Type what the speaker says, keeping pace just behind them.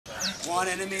One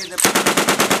enemy in the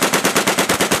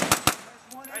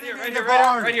Right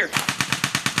here.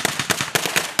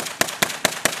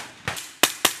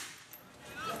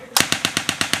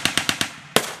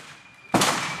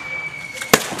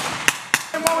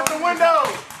 One with the window.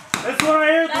 This one right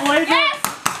here, the laser. Yes!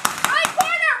 Right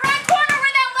corner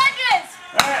where that leg is!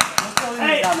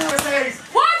 Hey,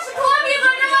 Watch the Colombians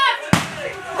on your left!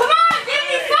 Come on, give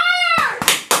me fire!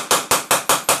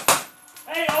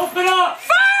 hey, open up!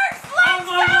 First, let's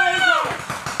go!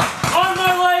 On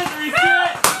my laser, you see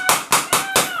it?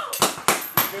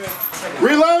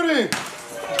 Reloading.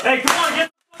 Hey, come on, get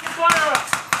the fucking fire up!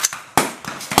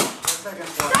 Second!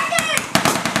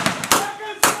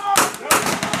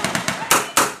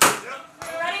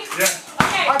 Ready? Yeah.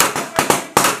 Okay.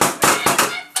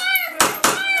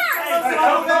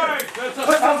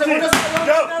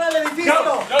 Go!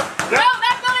 No,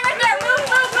 that building right there! Move!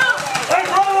 Hey,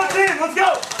 roll one team, let's go!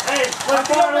 Hey, let's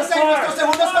fire!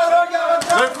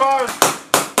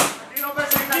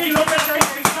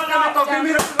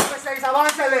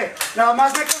 Aváncele. Nada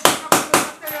más me confirma cuando ya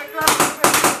esté claro.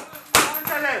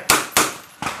 Aváncele.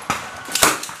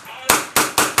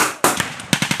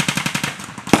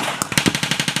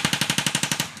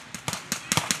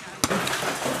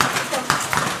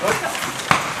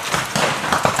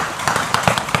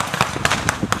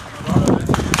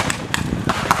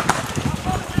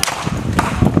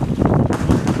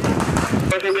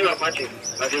 Apache,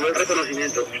 haciendo el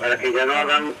reconocimiento para que ya no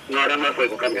hagan más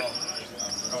fuego, cambio.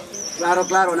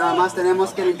 Claro, nada más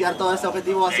tenemos que limpiar todo este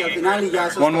objetivo hacia el final y ya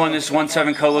eso. 1-1 is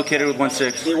 1-7 co-located with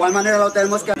 1-6. De igual manera lo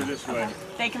tenemos que.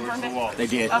 They confirmed it? They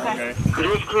did. Okay.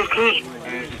 Cruise.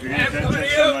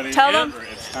 Tell them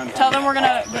we're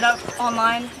gonna get up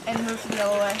online and move to the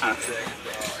LOA.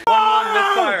 1-1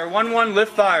 lift fire. 1-1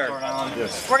 lift fire.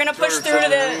 We're gonna push through to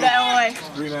the LOA.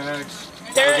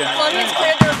 The Colombians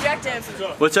cleared their objective.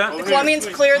 What's that? The Colombians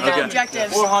cleared their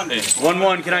objectives.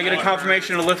 1-1, can I get a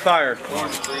confirmation of lift fire? 1-6,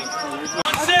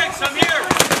 I'm here!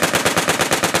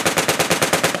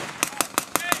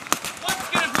 Hey, let's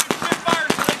get a good fire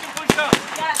so they can push up.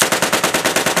 Yeah.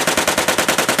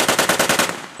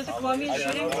 Is the Colombians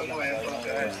shooting?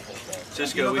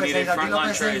 Cisco, we need a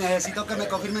frontline trace. Necesito que me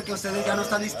confirmen que ustedes ya no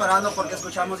están disparando porque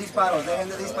escuchamos disparos. Dejen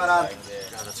de disparar.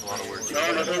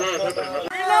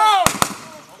 Reload!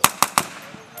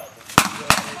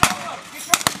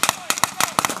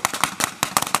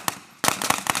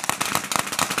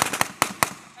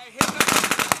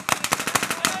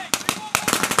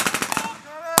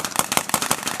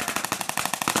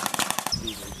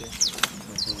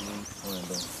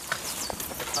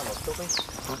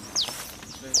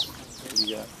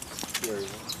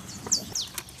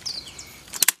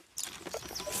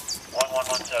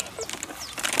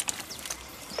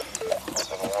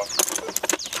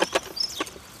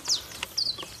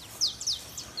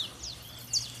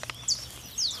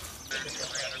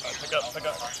 Pick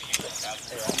up.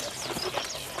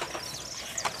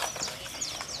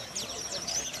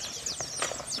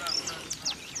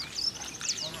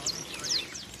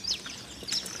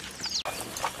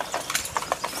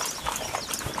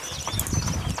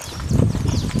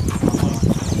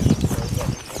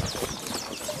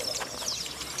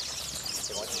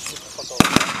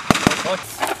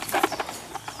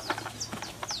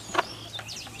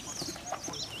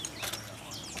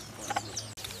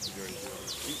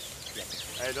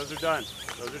 Hey, those are done.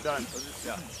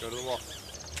 Yeah. Go to the wall.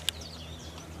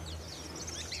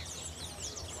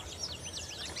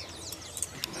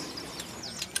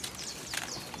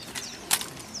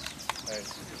 Hey.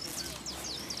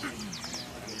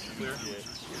 Clear? Yeah.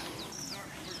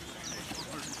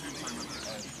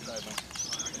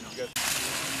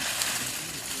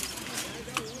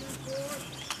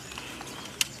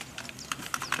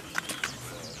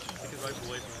 Take his rifle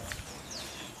away from him.